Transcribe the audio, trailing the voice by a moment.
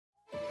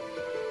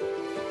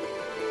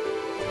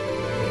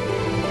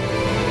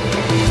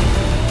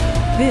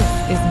This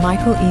is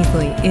Michael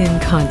Easley in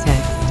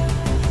Context.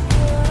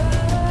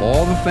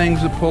 All the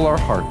things that pull our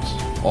hearts,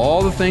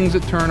 all the things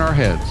that turn our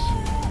heads,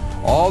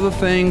 all the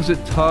things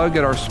that tug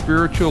at our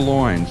spiritual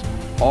loins,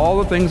 all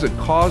the things that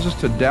cause us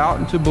to doubt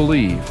and to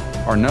believe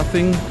are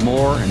nothing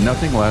more and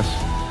nothing less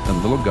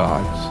than little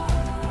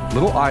gods,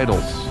 little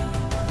idols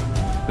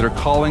that are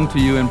calling to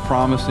you and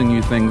promising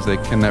you things they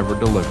can never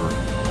deliver.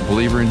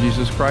 Believer in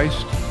Jesus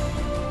Christ,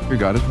 your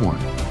God is one.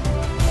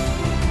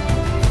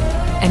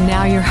 And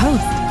now your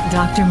host,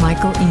 Dr.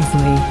 Michael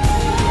Easley.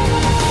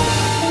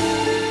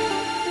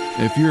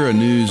 If you're a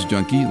news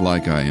junkie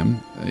like I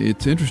am,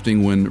 it's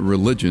interesting when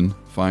religion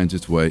finds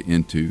its way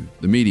into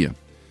the media.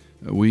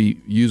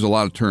 We use a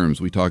lot of terms.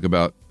 We talk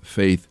about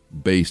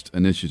faith-based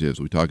initiatives.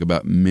 We talk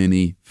about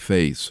many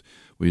faiths.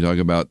 We talk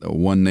about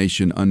one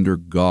nation under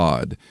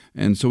God.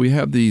 And so we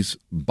have these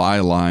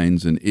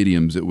bylines and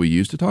idioms that we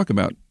use to talk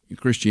about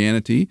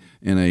Christianity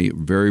in a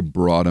very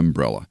broad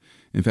umbrella.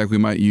 In fact, we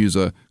might use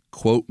a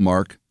quote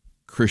mark,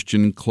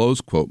 Christian, close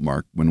quote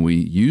mark, when we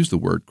use the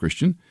word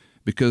Christian,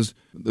 because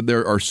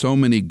there are so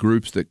many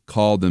groups that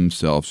call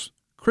themselves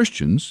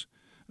Christians.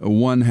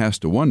 One has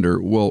to wonder,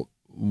 well,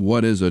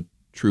 what is a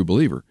true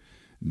believer?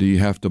 Do you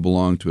have to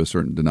belong to a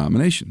certain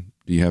denomination?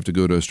 Do you have to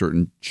go to a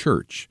certain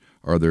church?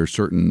 Are there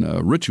certain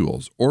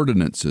rituals,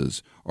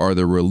 ordinances? Are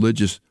there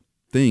religious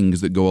things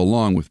that go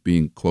along with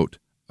being, quote,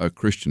 a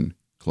Christian,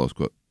 close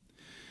quote?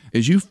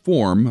 As you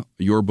form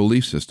your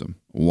belief system,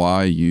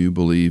 why you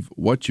believe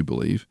what you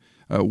believe,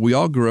 we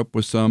all grew up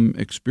with some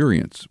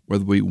experience.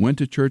 Whether we went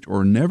to church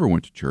or never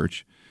went to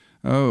church,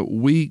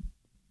 we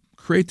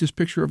create this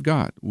picture of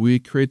God. We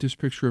create this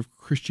picture of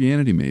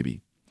Christianity,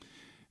 maybe.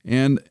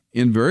 And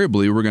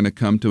invariably, we're going to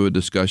come to a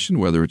discussion,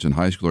 whether it's in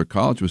high school or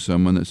college, with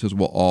someone that says,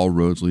 well, all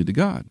roads lead to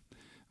God.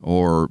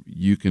 Or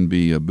you can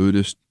be a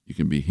Buddhist, you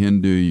can be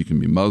Hindu, you can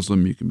be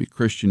Muslim, you can be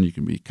Christian, you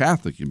can be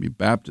Catholic, you can be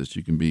Baptist,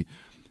 you can be,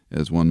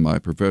 as one of my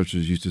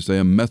professors used to say,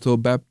 a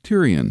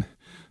Methobaptirian.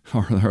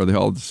 Are they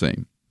all the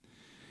same?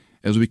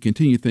 As we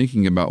continue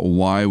thinking about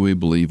why we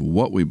believe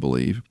what we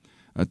believe,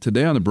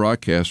 today on the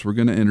broadcast, we're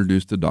going to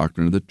introduce the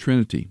doctrine of the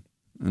Trinity.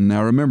 And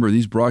now remember,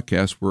 these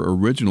broadcasts were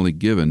originally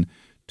given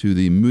to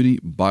the Moody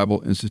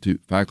Bible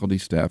Institute faculty,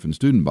 staff, and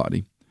student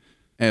body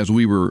as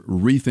we were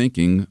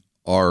rethinking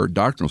our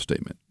doctrinal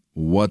statement,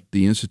 what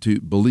the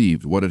Institute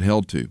believed, what it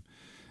held to.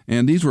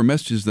 And these were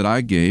messages that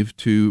I gave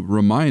to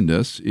remind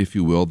us, if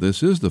you will,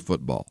 this is the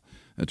football,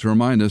 to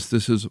remind us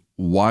this is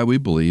why we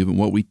believe and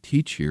what we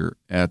teach here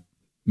at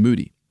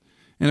Moody.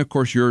 And of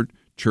course, your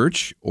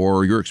church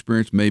or your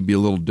experience may be a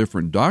little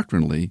different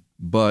doctrinally,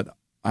 but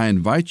I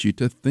invite you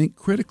to think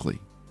critically.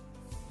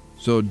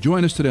 So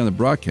join us today on the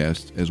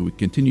broadcast as we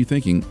continue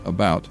thinking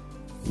about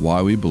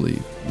why we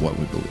believe what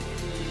we believe.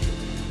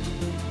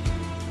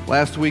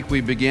 Last week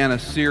we began a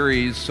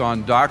series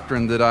on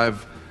doctrine that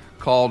I've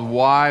called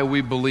Why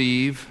We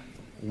Believe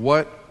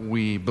What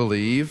We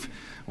Believe.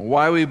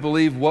 Why we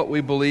believe what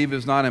we believe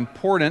is not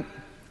important.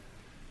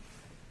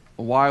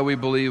 Why we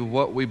believe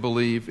what we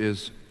believe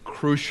is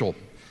crucial.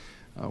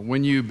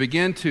 When you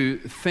begin to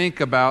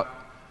think about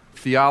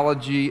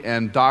theology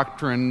and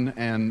doctrine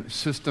and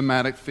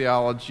systematic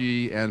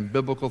theology and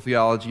biblical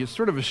theology, it's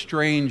sort of a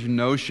strange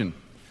notion.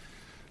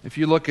 If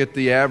you look at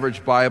the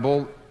average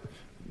Bible,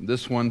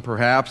 this one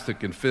perhaps that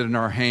can fit in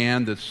our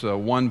hand, it's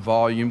one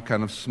volume,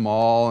 kind of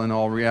small in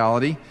all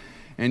reality,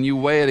 and you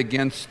weigh it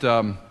against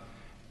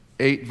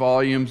 8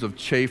 volumes of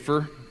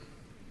Chafer,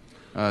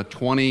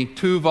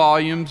 22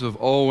 volumes of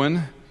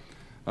Owen.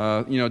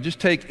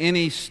 Just take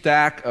any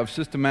stack of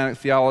systematic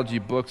theology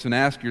books and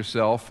ask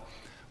yourself,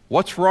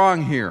 what's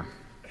wrong here?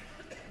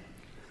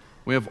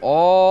 We have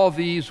all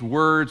these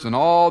words and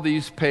all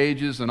these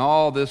pages and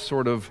all this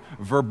sort of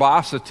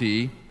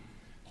verbosity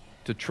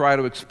to try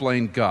to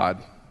explain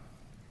God.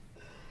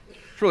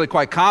 It's really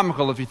quite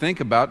comical if you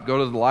think about it. Go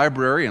to the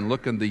library and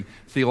look in the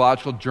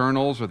theological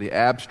journals or the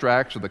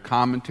abstracts or the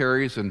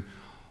commentaries and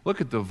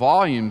look at the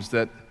volumes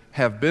that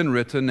have been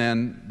written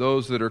and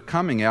those that are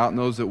coming out and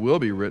those that will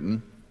be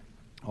written,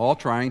 all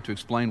trying to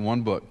explain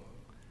one book.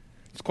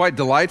 It's quite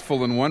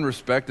delightful in one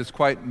respect. It's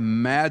quite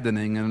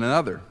maddening in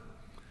another.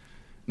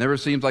 Never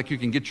seems like you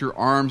can get your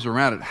arms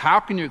around it.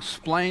 How can you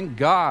explain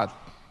God?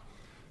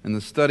 And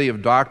the study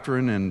of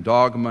doctrine and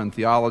dogma and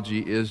theology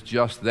is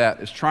just that.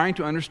 It's trying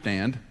to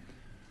understand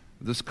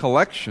this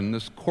collection,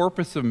 this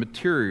corpus of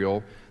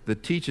material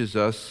that teaches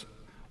us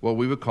what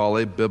we would call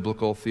a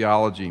biblical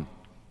theology.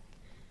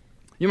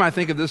 You might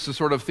think of this as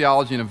sort of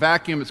theology in a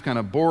vacuum. It's kind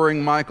of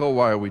boring, Michael.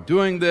 Why are we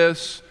doing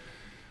this?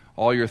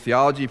 All your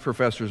theology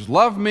professors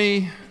love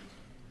me,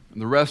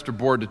 and the rest are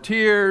bored to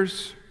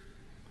tears.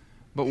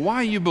 But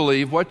why you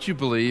believe what you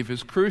believe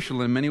is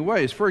crucial in many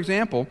ways. For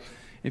example,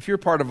 if you're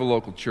part of a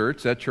local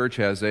church, that church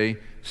has a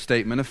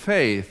statement of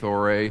faith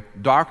or a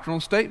doctrinal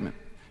statement.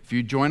 If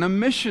you join a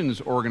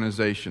missions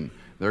organization,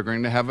 they're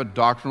going to have a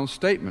doctrinal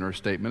statement or a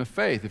statement of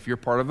faith. If you're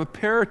part of a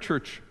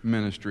parachurch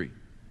ministry,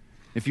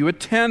 if you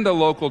attend a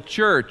local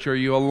church or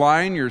you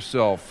align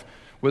yourself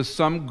with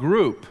some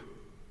group,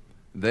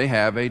 They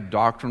have a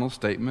doctrinal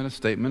statement, a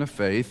statement of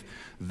faith.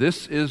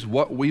 This is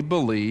what we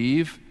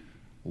believe,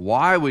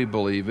 why we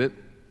believe it,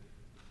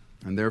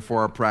 and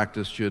therefore our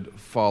practice should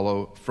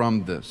follow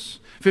from this.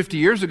 50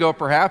 years ago,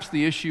 perhaps,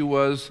 the issue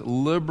was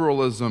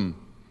liberalism.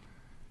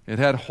 It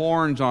had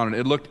horns on it.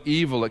 It looked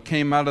evil. It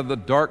came out of the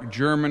dark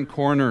German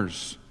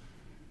corners.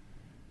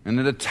 And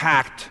it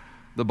attacked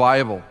the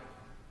Bible.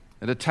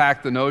 It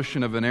attacked the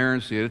notion of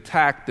inerrancy. It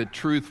attacked that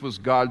truth was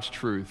God's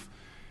truth.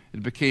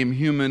 It became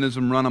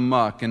humanism run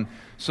amok. And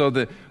so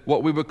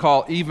what we would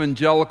call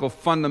evangelical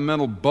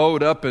fundamental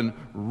bowed up and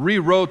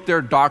rewrote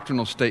their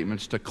doctrinal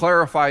statements to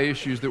clarify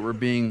issues that were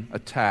being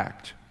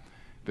attacked.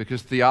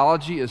 Because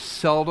theology is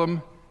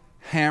seldom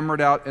hammered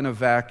out in a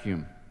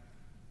vacuum.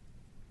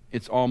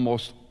 It's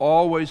almost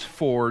always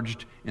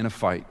forged in a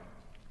fight.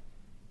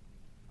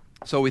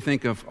 So we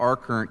think of our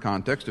current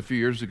context. A few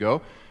years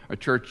ago, a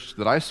church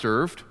that I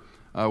served,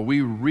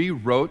 we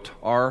rewrote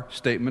our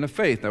statement of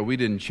faith. Now, we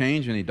didn't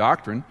change any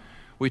doctrine.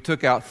 We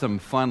took out some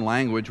fun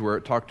language where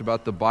it talked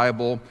about the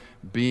Bible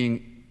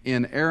being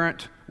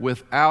inerrant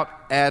without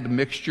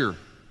admixture.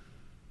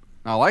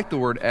 Now, I like the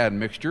word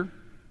admixture.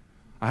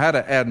 I had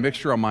an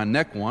admixture on my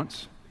neck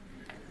once.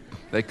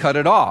 They cut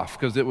it off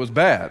because it was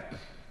bad.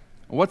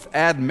 What's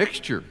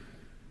admixture?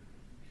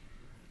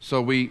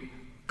 So we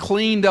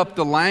cleaned up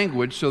the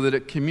language so that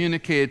it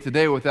communicated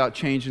today without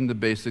changing the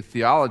basic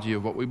theology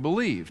of what we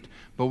believed.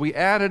 But we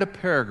added a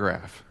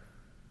paragraph.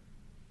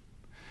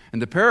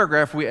 And the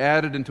paragraph we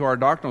added into our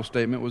doctrinal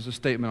statement was a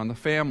statement on the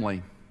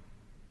family.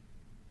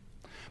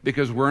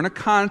 Because we're in a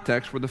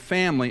context where the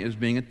family is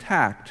being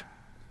attacked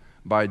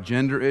by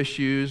gender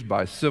issues,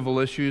 by civil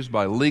issues,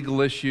 by legal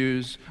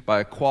issues,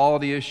 by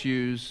equality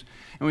issues.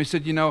 And we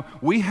said,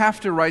 we have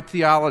to write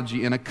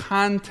theology in a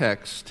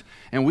context,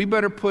 and we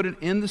better put it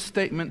in the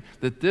statement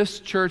that this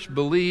church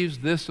believes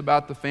this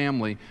about the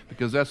family,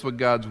 because that's what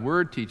God's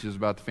Word teaches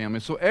about the family.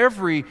 So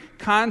every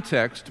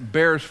context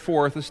bears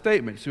forth a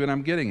statement. See what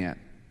I'm getting at?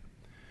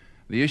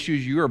 The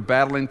issues you are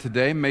battling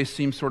today may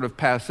seem sort of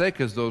passé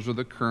because those are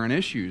the current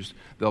issues.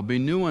 There'll be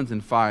new ones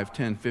in 5,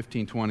 10,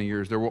 15, 20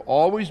 years. There will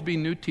always be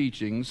new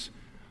teachings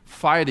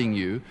fighting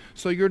you.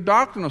 So your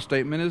doctrinal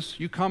statement is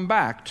you come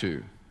back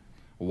to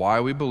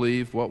why we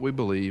believe what we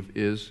believe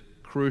is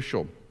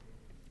crucial.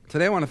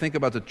 Today I want to think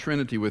about the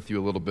Trinity with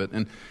you a little bit.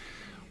 And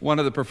one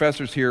of the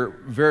professors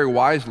here very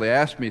wisely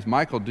asked me,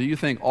 Michael, do you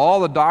think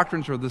all the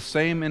doctrines are the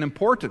same in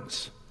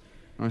importance?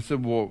 And I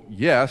said, well,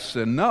 yes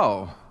and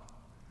no.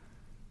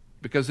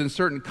 Because in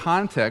certain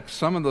contexts,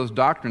 some of those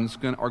doctrines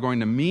are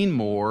going to mean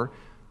more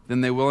than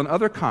they will in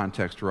other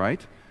contexts,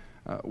 right?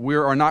 We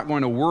are not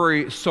going to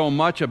worry so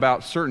much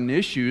about certain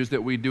issues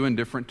that we do in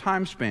different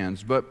time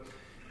spans. But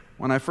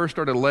when I first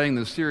started laying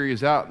this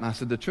series out, and I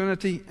said, the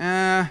Trinity,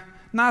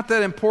 not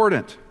that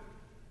important.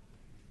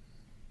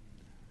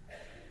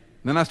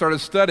 Then I started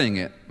studying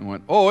it and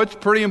went, it's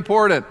pretty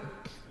important.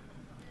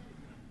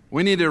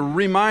 We need to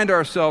remind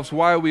ourselves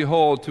why we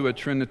hold to a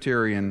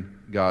Trinitarian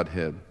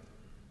Godhead.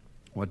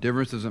 What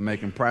difference does it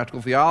make in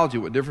practical theology?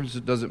 What difference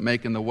does it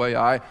make in the way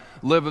I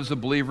live as a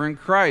believer in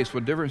Christ?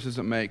 What difference does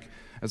it make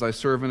as I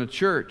serve in a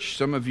church?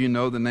 Some of you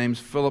know the names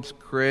Phillips,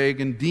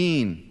 Craig, and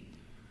Dean.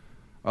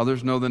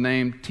 Others know the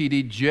name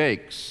T.D.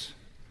 Jakes.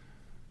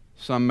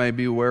 Some may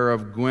be aware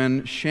of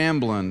Gwen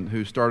Shamblin,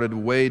 who started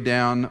Way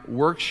Down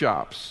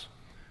Workshops.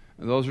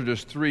 And those are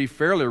just three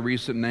fairly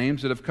recent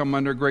names that have come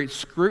under great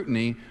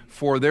scrutiny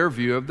for their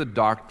view of the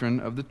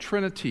doctrine of the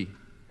Trinity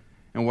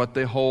and what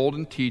they hold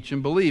and teach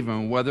and believe,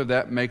 and whether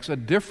that makes a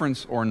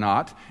difference or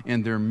not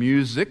in their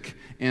music,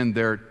 in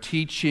their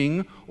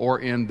teaching, or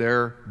in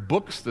their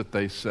books that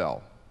they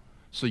sell.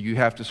 So you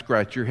have to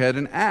scratch your head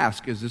and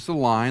ask, is this a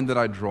line that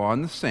I draw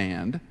in the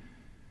sand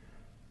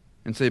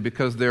and say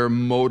because they're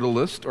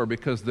modalist or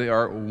because they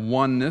are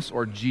oneness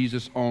or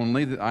Jesus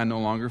only that I no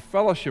longer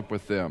fellowship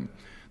with them?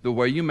 The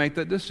way you make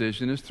that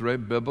decision is through a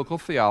biblical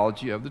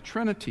theology of the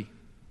Trinity.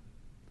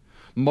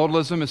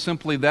 Modalism is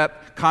simply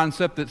that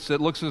concept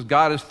that looks at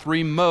God as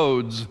three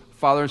modes,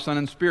 Father, Son,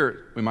 and Spirit.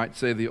 We might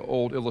say the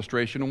old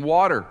illustration of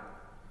water,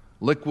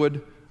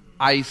 liquid,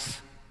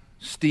 ice,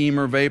 steam,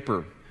 or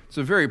vapor. It's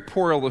a very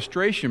poor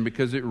illustration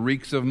because it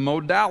reeks of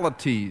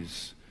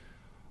modalities.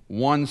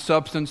 One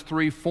substance,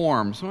 three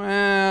forms.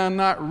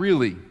 Not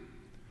really.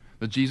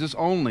 The Jesus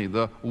only,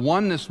 the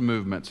oneness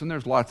movements, and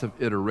there's lots of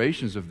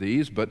iterations of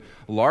these, but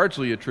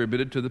largely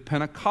attributed to the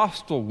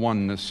Pentecostal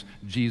oneness,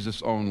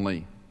 Jesus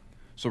only.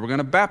 So we're going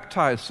to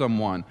baptize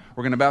someone.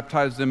 We're going to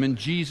baptize them in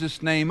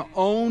Jesus' name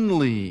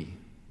only.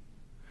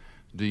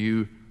 Do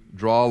you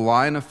draw a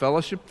line of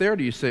fellowship there?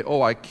 Do you say,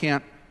 I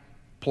can't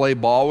play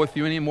ball with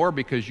you anymore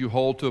because you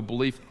hold to a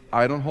belief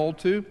I don't hold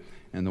to?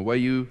 And the way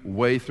you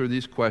weigh through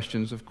these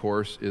questions, of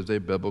course, is a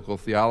biblical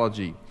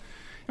theology.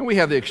 And we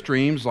have the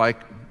extremes like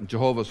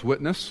Jehovah's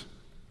Witness,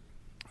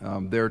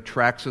 their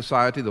Tract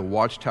Society, the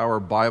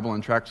Watchtower Bible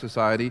and Tract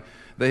Society.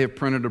 They have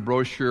printed a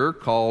brochure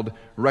called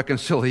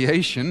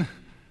Reconciliation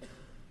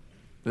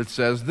that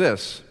says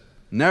this: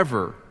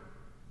 never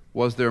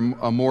was there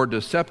a more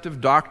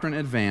deceptive doctrine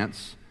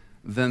advance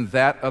than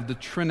that of the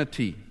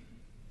Trinity.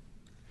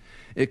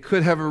 It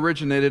could have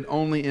originated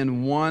only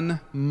in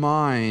one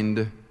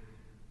mind,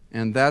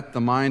 and that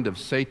the mind of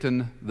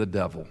Satan, the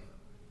devil.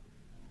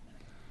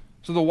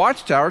 So the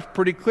Watchtower is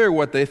pretty clear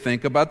what they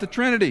think about the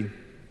Trinity.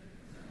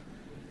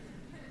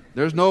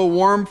 There's no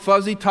warm,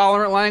 fuzzy,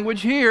 tolerant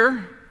language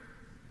here.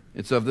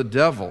 It's of the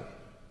devil.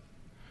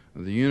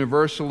 The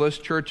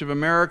Universalist Church of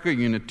America,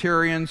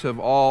 Unitarians have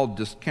all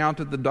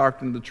discounted the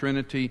doctrine of the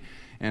Trinity,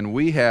 and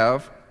we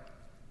have.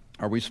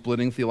 Are we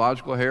splitting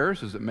theological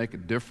hairs? Does it make a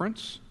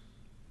difference?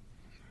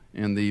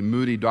 In the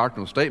Moody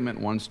doctrinal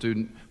statement, one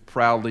student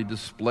proudly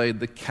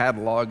displayed the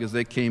catalog as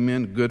they came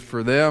in. Good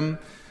for them.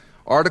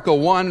 Article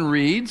 1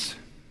 reads,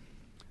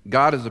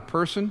 God is a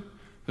person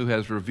who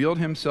has revealed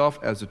himself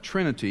as a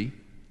Trinity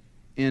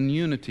in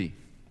unity.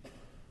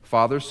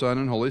 Father, Son,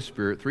 and Holy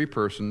Spirit, three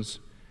persons,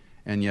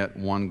 and yet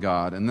one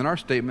God. And then our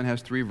statement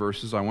has three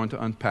verses I want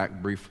to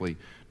unpack briefly.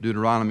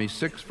 Deuteronomy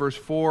 6, verse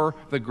 4,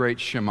 the great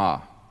Shema.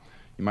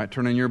 You might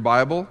turn in your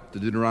Bible to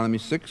Deuteronomy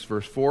 6,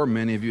 verse 4.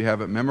 Many of you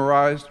have it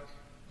memorized.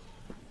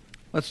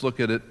 Let's look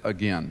at it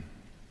again.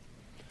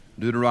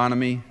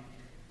 Deuteronomy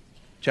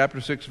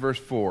chapter 6, verse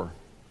 4.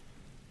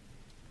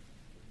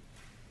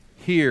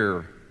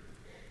 Hear,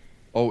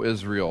 O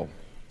Israel,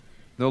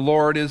 the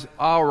Lord is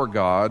our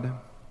God,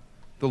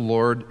 the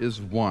Lord is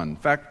one. In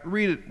fact,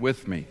 read it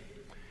with me.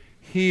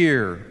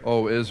 Hear,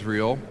 O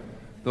Israel,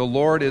 the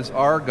Lord is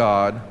our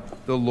God,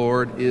 the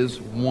Lord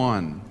is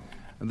one.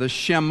 The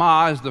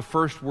Shema is the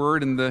first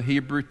word in the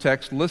Hebrew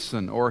text,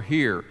 listen or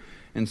hear.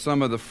 In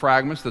some of the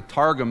fragments, the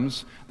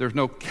Targums, there's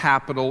no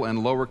capital and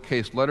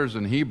lowercase letters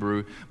in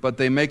Hebrew, but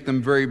they make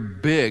them very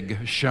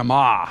big,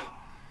 Shema.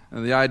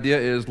 And the idea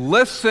is,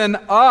 listen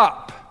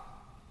up.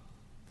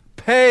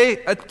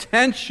 Pay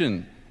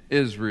attention,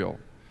 Israel.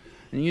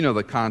 And you know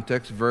the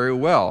context very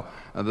well.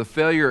 The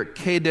failure at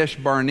Kadesh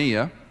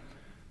Barnea,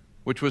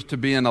 which was to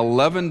be an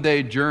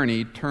 11-day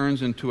journey,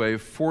 turns into a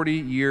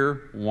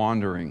 40-year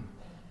wandering.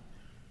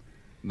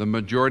 The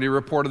majority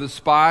report of the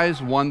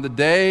spies won the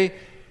day,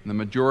 the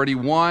majority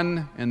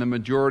won, and the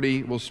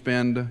majority will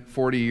spend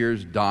 40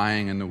 years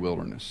dying in the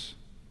wilderness.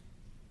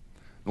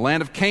 The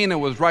land of Canaan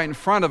was right in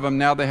front of them,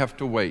 now they have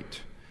to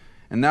wait.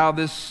 And now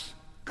this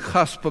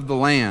cusp of the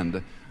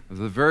land,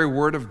 the very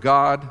word of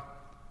God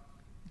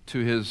to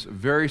his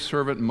very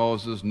servant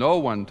Moses. No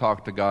one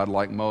talked to God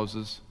like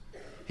Moses.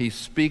 He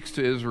speaks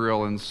to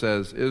Israel and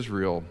says,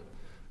 Israel,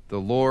 the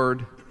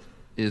Lord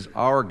is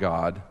our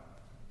God,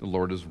 the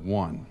Lord is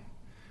one.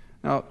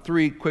 Now,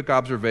 three quick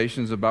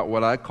observations about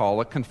what I call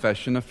a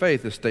confession of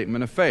faith, a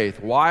statement of faith.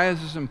 Why is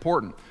this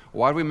important?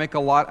 Why do we make a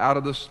lot out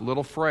of this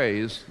little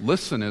phrase,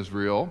 listen,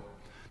 Israel?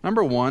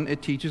 Number one,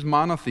 it teaches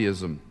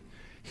monotheism.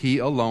 He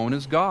alone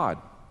is God.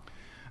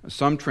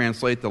 Some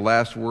translate the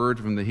last word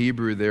from the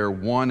Hebrew there,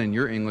 one in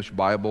your English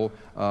Bible,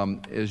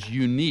 as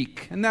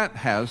unique, and that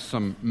has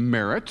some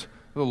merit.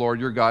 The Lord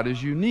your God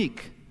is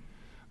unique.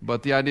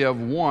 But the idea of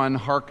one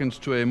harkens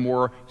to a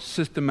more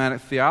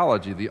systematic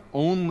theology. The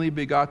only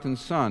begotten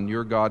Son,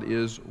 your God,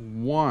 is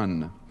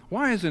one.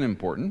 Why is it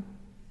important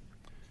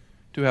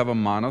to have a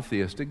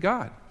monotheistic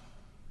God?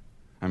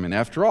 I mean,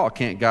 after all,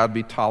 can't God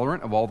be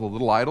tolerant of all the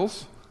little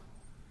idols?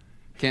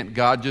 Can't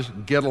God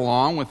just get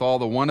along with all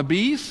the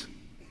wannabes?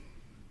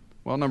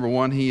 Well, number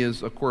one, he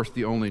is, of course,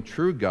 the only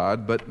true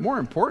God. But more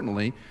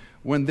importantly,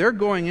 when they're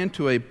going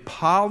into a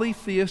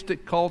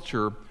polytheistic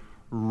culture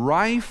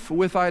rife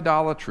with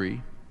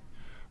idolatry,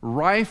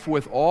 rife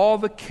with all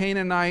the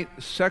Canaanite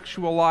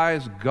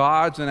sexualized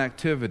gods and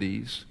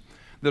activities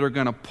that are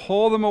going to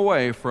pull them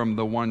away from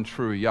the one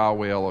true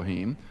Yahweh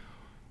Elohim,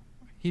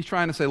 he's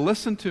trying to say,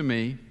 listen to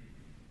me.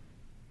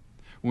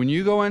 When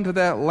you go into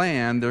that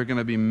land, there are going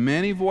to be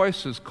many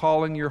voices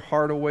calling your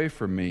heart away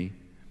from me,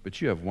 but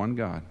you have one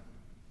God.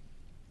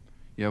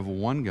 You have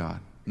one God,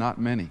 not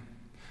many.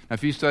 Now,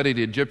 if you studied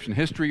Egyptian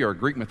history or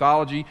Greek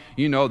mythology,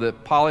 you know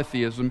that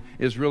polytheism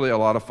is really a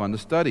lot of fun to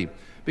study,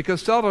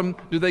 because seldom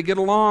do they get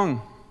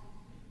along.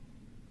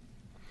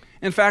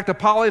 In fact, a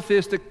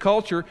polytheistic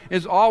culture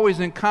is always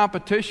in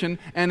competition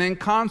and in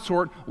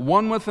consort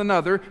one with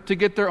another to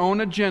get their own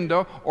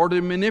agenda or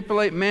to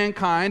manipulate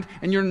mankind,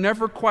 and you're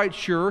never quite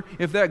sure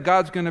if that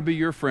God's going to be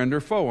your friend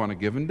or foe on a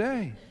given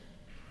day.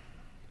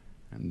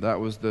 And that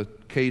was the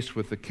case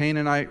with the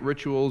Canaanite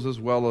rituals as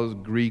well as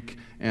Greek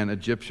and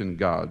Egyptian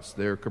gods.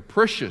 They're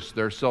capricious,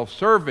 they're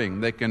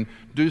self-serving, they can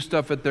do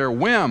stuff at their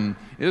whim.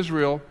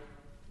 Israel,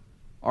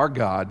 our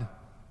God,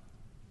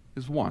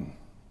 is one.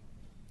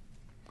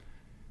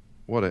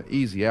 What an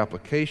easy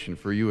application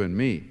for you and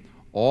me.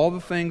 All the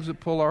things that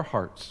pull our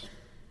hearts,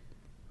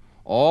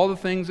 all the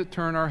things that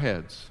turn our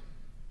heads,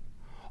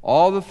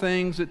 all the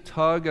things that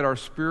tug at our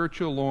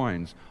spiritual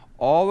loins,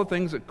 all the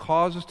things that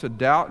cause us to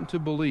doubt and to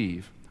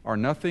believe are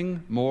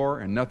nothing more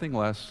and nothing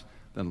less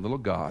than little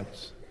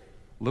gods,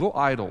 little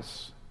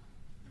idols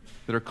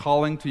that are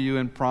calling to you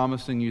and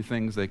promising you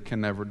things they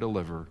can never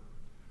deliver.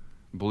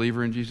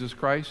 Believer in Jesus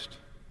Christ,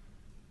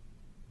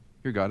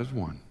 your God is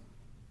one.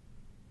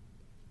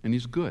 And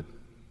he's good.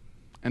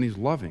 And he's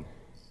loving.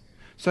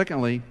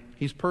 Secondly,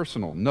 he's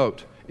personal.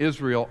 Note,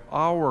 Israel,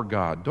 our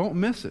God. Don't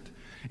miss it.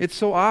 It's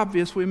so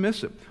obvious we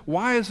miss it.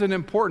 Why is it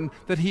important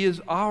that He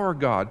is our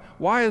God?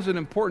 Why is it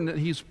important that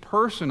He's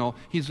personal,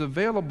 He's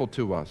available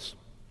to us?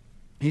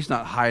 He's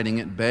not hiding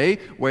at bay,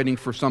 waiting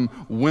for some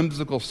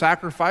whimsical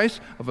sacrifice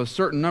of a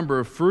certain number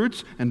of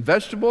fruits and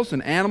vegetables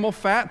and animal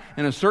fat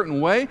in a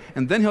certain way,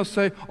 and then He'll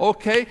say,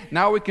 okay,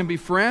 now we can be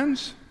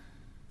friends.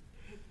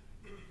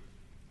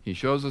 He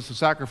shows us a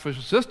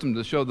sacrificial system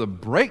to show the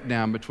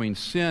breakdown between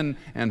sin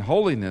and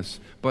holiness,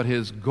 but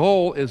His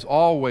goal is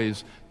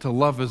always to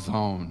love His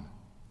own,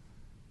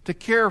 to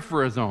care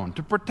for His own,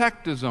 to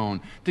protect His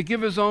own, to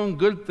give His own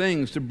good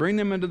things, to bring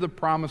them into the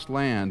promised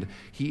land.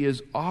 He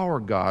is our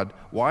God.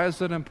 Why is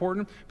that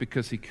important?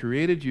 Because He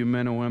created you,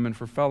 men and women,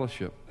 for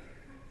fellowship.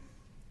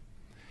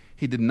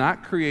 He did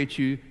not create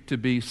you to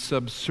be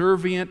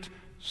subservient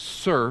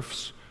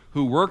serfs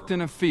who worked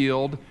in a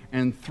field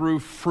and threw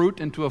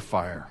fruit into a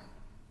fire.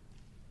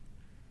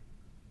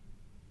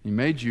 He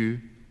made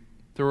you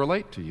to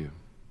relate to you.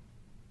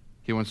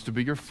 He wants to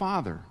be your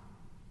Father.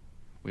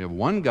 We have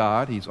one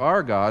God, He's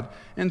our God,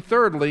 and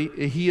thirdly,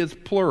 He is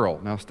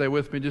plural. Now stay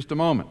with me just a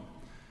moment.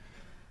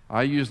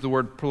 I use the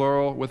word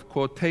plural with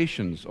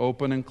quotations,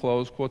 open and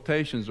closed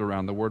quotations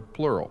around the word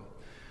plural.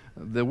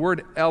 The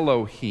word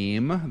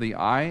Elohim, the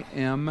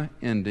I-M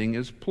ending,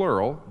 is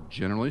plural,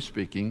 generally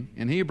speaking,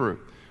 in Hebrew.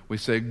 We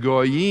say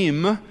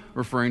Goyim,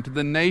 referring to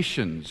the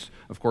nations.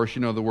 Of course,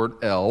 you know the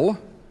word El,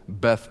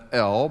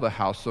 Beth-El, the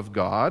house of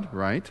God,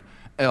 right?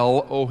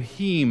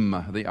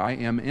 Elohim, the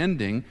I-M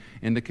ending,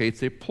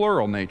 indicates a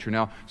plural nature.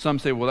 Now, some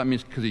say, well, that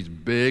means because He's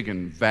big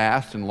and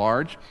vast and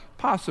large.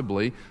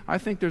 Possibly. I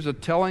think there's a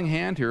telling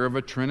hand here of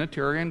a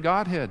Trinitarian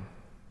Godhead.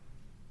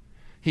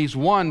 He's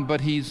one,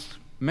 but He's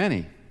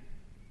many.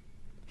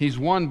 He's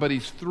one, but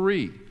He's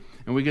three.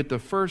 And we get the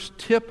first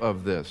tip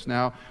of this.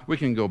 Now, we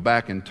can go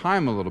back in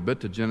time a little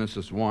bit to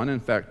Genesis 1. In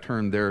fact,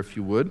 turn there if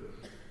you would.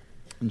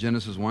 In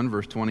Genesis 1,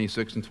 verse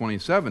 26 and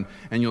 27,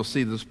 and you'll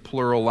see this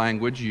plural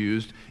language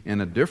used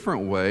in a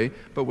different way,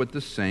 but with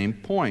the same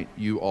point.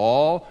 You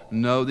all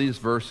know these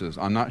verses.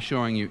 I'm not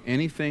showing you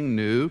anything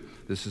new.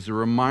 This is a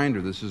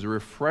reminder. This is a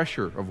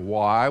refresher of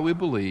why we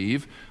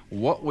believe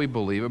what we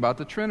believe about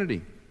the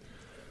Trinity.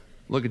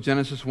 Look at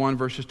Genesis 1,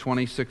 verses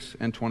 26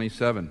 and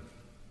 27.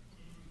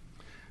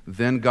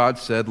 Then God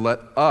said, let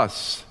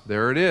us,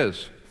 there it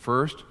is,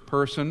 first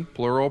person,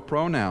 plural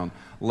pronoun,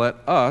 let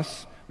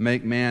us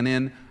make man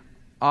in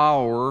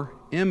our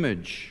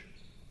image,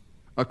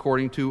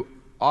 according to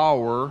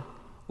our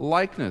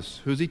likeness.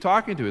 Who's He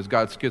talking to? Is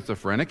God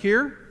schizophrenic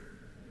here?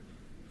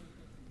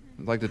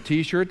 Like the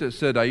t-shirt that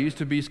said, I used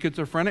to be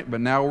schizophrenic,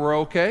 but now we're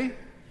okay?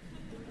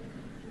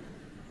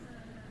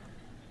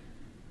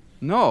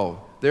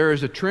 No. There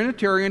is a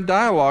Trinitarian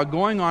dialogue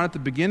going on at the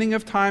beginning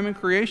of time and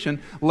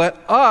creation. Let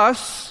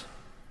us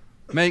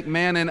make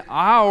man in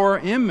our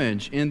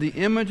image, in the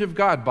image of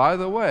God. By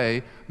the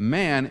way,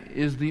 man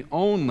is the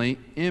only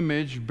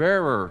image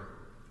bearer.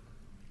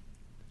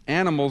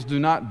 Animals do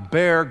not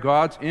bear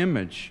God's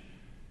image.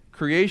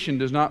 Creation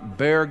does not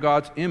bear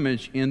God's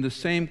image in the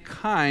same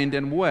kind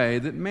and way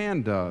that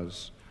man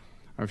does.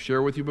 I've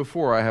shared with you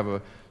before, I have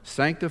a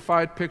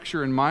sanctified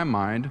picture in my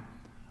mind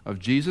of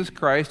Jesus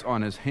Christ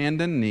on His hand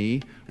and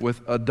knee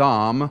with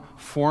Adam,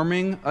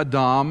 forming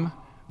Adam,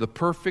 the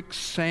perfect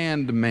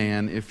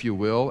sandman, if you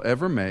will,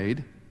 ever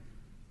made.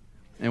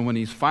 And when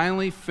He's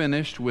finally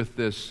finished with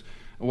this,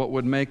 what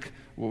would make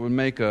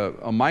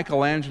a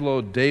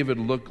Michelangelo David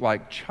look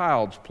like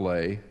child's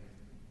play,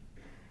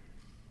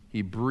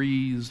 He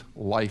breathes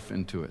life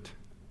into it.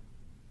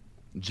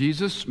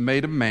 Jesus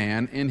made a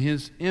man in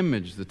His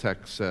image, the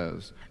text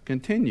says.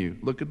 Continue.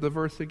 Look at the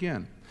verse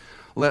again.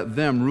 Let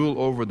them rule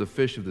over the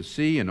fish of the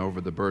sea and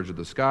over the birds of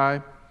the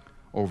sky,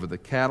 over the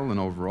cattle and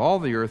over all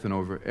the earth and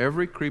over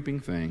every creeping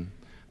thing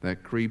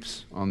that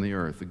creeps on the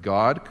earth.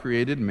 God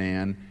created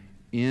man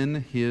in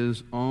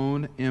His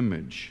own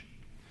image.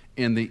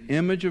 In the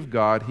image of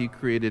God, He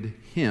created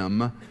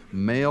him,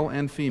 male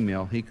and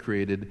female, He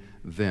created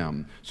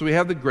them. So we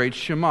have the Great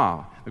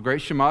Shema. The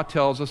Great Shema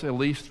tells us at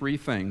least three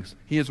things.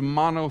 He is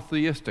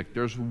monotheistic.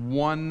 There's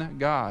one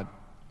God.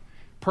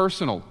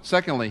 Personal.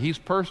 Secondly, He's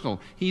personal.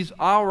 He's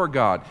our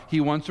God. He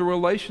wants a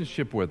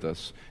relationship with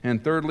us.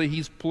 And thirdly,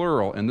 He's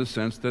plural in the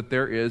sense that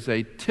there is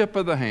a tip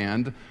of the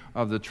hand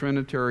of the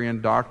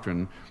Trinitarian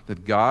doctrine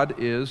that God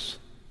is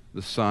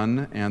the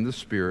Son and the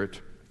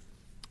Spirit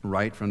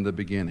right from the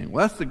beginning.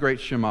 Well, that's the Great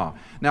Shema.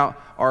 Now,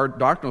 our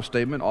doctrinal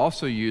statement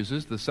also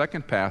uses the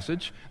second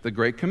passage, the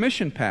Great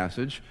Commission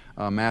passage,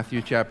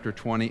 Matthew chapter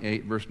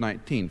 28, verse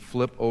 19.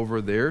 Flip over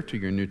there to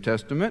your New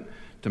Testament,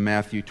 to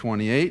Matthew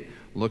 28.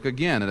 Look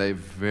again at a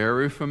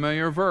very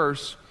familiar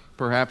verse.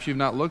 Perhaps you've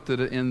not looked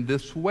at it in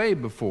this way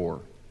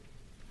before.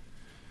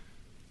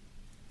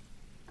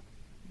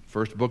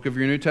 First book of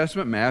your New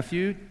Testament,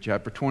 Matthew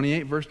chapter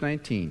 28, verse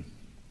 19.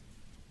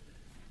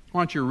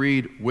 Why don't you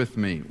read with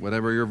me?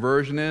 Whatever your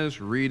version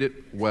is, read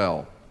it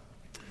well.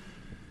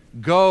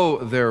 Go,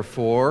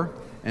 therefore,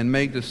 and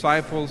make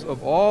disciples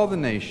of all the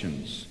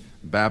nations,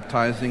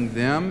 baptizing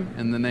them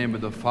in the name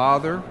of the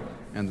Father,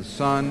 and the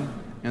Son,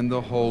 and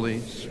the Holy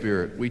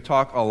Spirit. We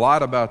talk a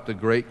lot about the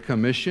Great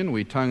Commission.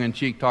 We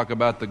tongue-in-cheek talk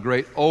about the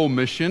Great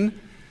Omission.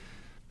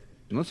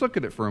 Let's look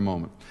at it for a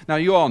moment. Now,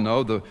 you all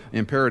know the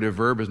imperative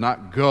verb is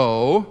not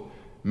go.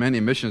 Many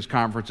missions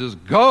conferences,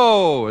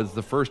 go is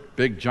the first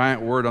big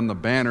giant word on the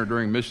banner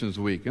during Missions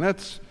Week, and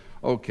that's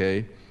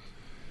okay.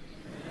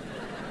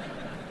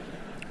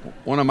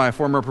 One of my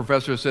former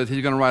professors says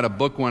he's going to write a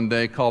book one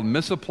day called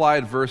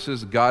Misapplied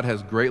Verses God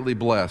Has Greatly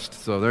Blessed.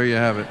 So there you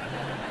have it.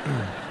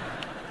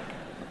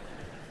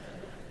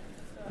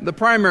 The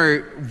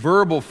primary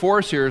verbal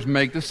force here is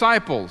make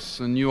disciples,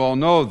 and you all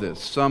know this.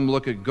 Some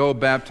look at go,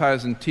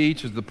 baptize, and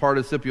teach as the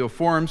participial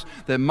forms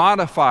that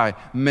modify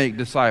make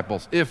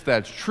disciples. If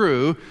that's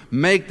true,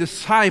 make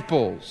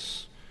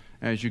disciples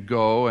as you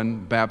go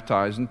and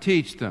baptize and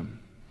teach them.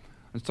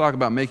 Let's talk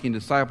about making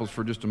disciples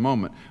for just a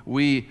moment.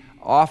 We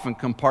often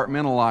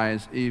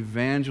compartmentalize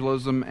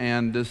evangelism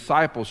and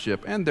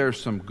discipleship, and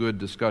there's some good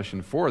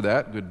discussion for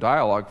that, good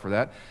dialogue for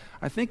that.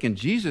 I think in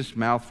Jesus'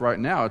 mouth right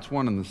now, it's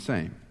one and the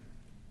same.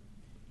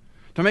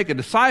 To make a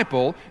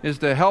disciple is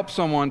to help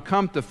someone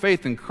come to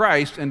faith in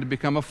Christ and to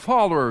become a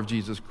follower of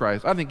Jesus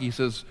Christ. I think he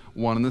says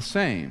one and the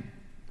same.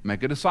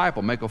 Make a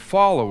disciple, make a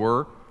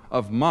follower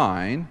of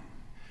mine,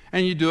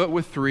 and you do it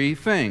with three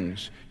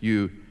things.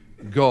 You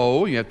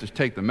go, you have to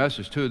take the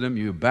message to them,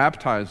 you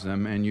baptize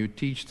them, and you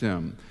teach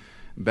them.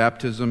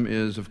 Baptism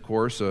is, of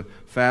course, a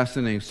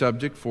fascinating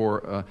subject for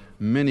a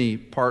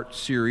many-part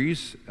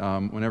series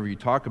whenever you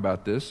talk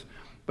about this.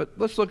 But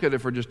let's look at it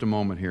for just a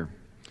moment here.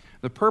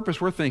 The purpose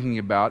we're thinking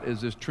about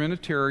is this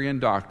Trinitarian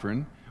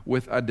doctrine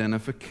with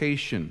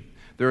identification.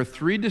 There are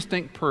three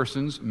distinct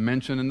persons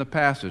mentioned in the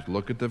passage.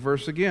 Look at the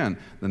verse again.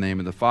 The name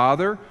of the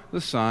Father, the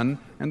Son,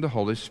 and the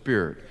Holy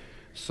Spirit.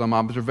 Some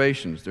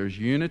observations. There's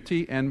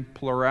unity and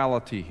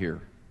plurality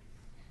here.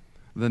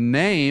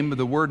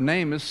 The word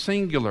name is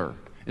singular.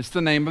 It's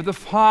the name of the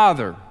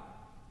Father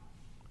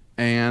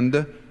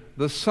and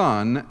the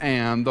Son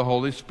and the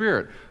Holy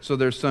Spirit. So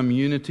there's some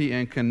unity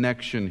and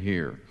connection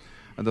here.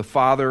 The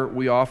Father,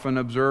 we often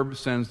observe,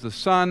 sends the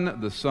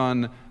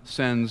Son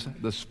sends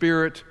the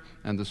Spirit,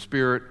 and the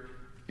Spirit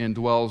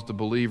indwells the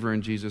believer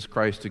in Jesus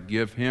Christ to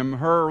give him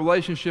her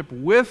relationship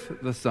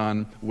with the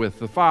Son, with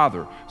the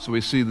Father. So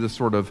we see this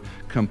sort of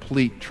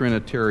complete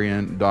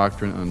Trinitarian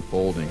doctrine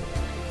unfolding.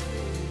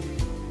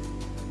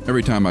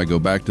 Every time I go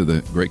back to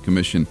the Great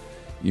Commission,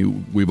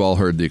 we've all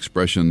heard the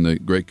expression, the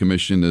Great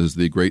Commission is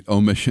the Great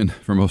Omission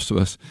for most of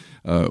us.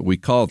 We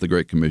call it the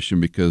Great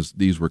Commission because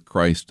these were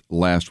Christ's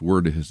last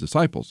word to his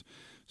disciples.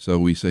 So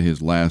we say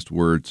his last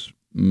words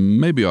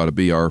maybe ought to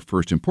be our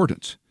first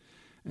importance.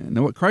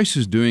 And what Christ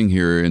is doing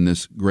here in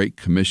this Great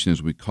Commission,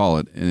 as we call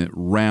it, and it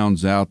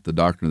rounds out the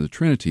doctrine of the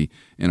Trinity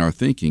in our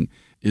thinking,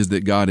 is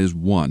that God is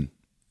one.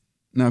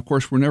 Now, of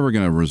course, we're never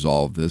going to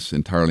resolve this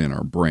entirely in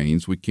our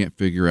brains. We can't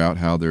figure out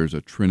how there's a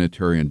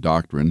Trinitarian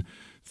doctrine,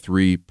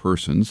 three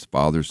persons,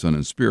 Father, Son,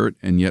 and Spirit,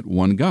 and yet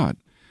one God.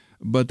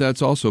 But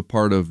that's also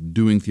part of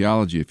doing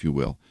theology, if you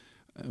will.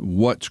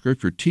 What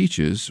Scripture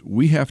teaches,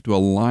 we have to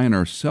align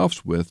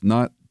ourselves with,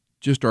 not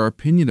just our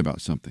opinion about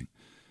something.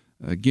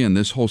 Again,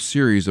 this whole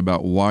series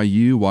about why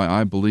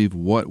I believe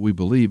what we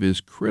believe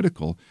is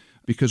critical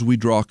because we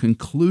draw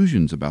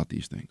conclusions about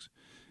these things.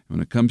 When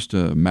it comes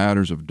to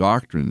matters of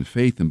doctrine and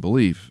faith and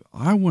belief,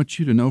 I want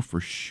you to know for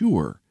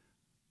sure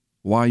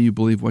why you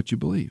believe what you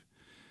believe.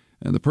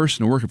 And the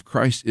person and work of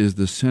Christ is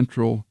the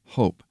central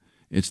hope.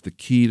 It's the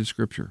key to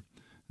Scripture,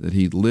 that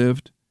he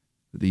lived,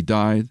 that he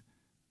died,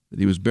 that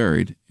he was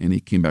buried, and he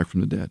came back from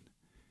the dead.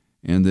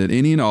 And that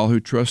any and all who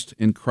trust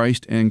in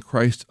Christ and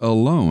Christ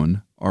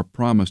alone are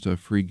promised a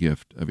free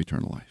gift of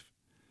eternal life.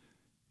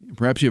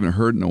 Perhaps you haven't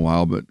heard in a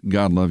while, but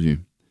God loves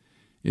you.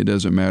 It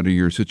doesn't matter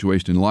your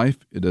situation in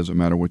life. It doesn't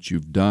matter what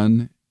you've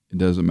done. It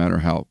doesn't matter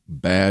how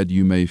bad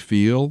you may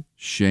feel,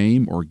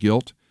 shame or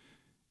guilt.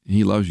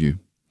 He loves you.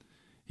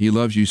 He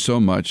loves you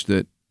so much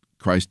that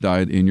Christ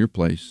died in your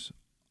place,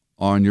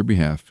 on your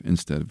behalf,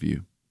 instead of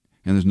you.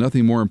 And there's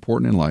nothing more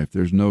important in life.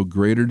 There's no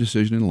greater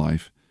decision in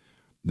life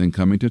than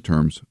coming to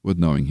terms with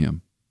knowing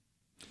him.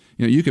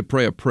 You know, you could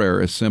pray a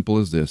prayer as simple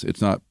as this.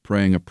 It's not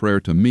praying a prayer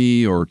to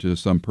me or to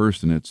some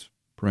person. It's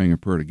praying a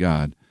prayer to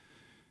God,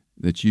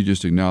 that you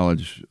just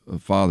acknowledge,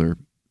 Father,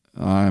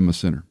 I'm a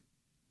sinner.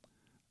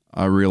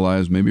 I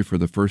realize maybe for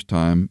the first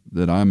time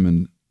that I'm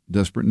in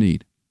desperate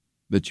need,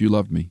 that you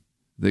loved me,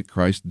 that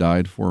Christ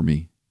died for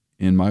me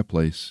in my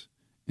place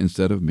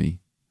instead of me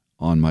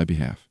on my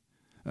behalf.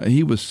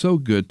 He was so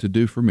good to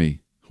do for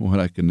me what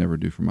I could never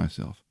do for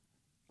myself.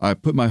 I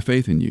put my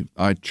faith in you.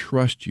 I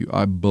trust you.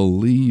 I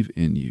believe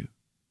in you.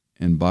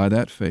 And by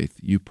that faith,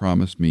 you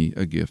promised me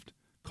a gift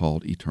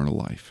called eternal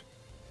life.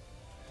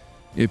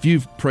 If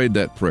you've prayed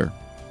that prayer,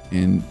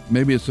 and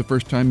maybe it's the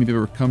first time you've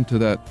ever come to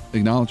that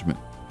acknowledgement,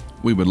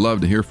 we would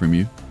love to hear from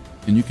you.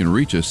 And you can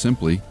reach us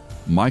simply,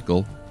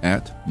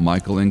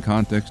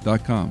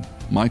 Michael@michaelincontext.com.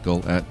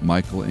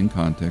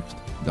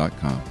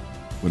 Michael@michaelincontext.com.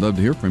 We'd love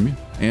to hear from you.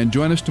 And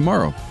join us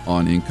tomorrow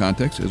on In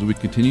Context as we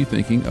continue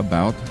thinking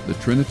about the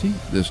Trinity,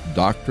 this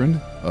doctrine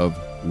of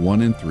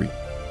one in three.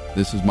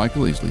 This is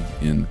Michael Easley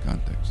in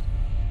Context.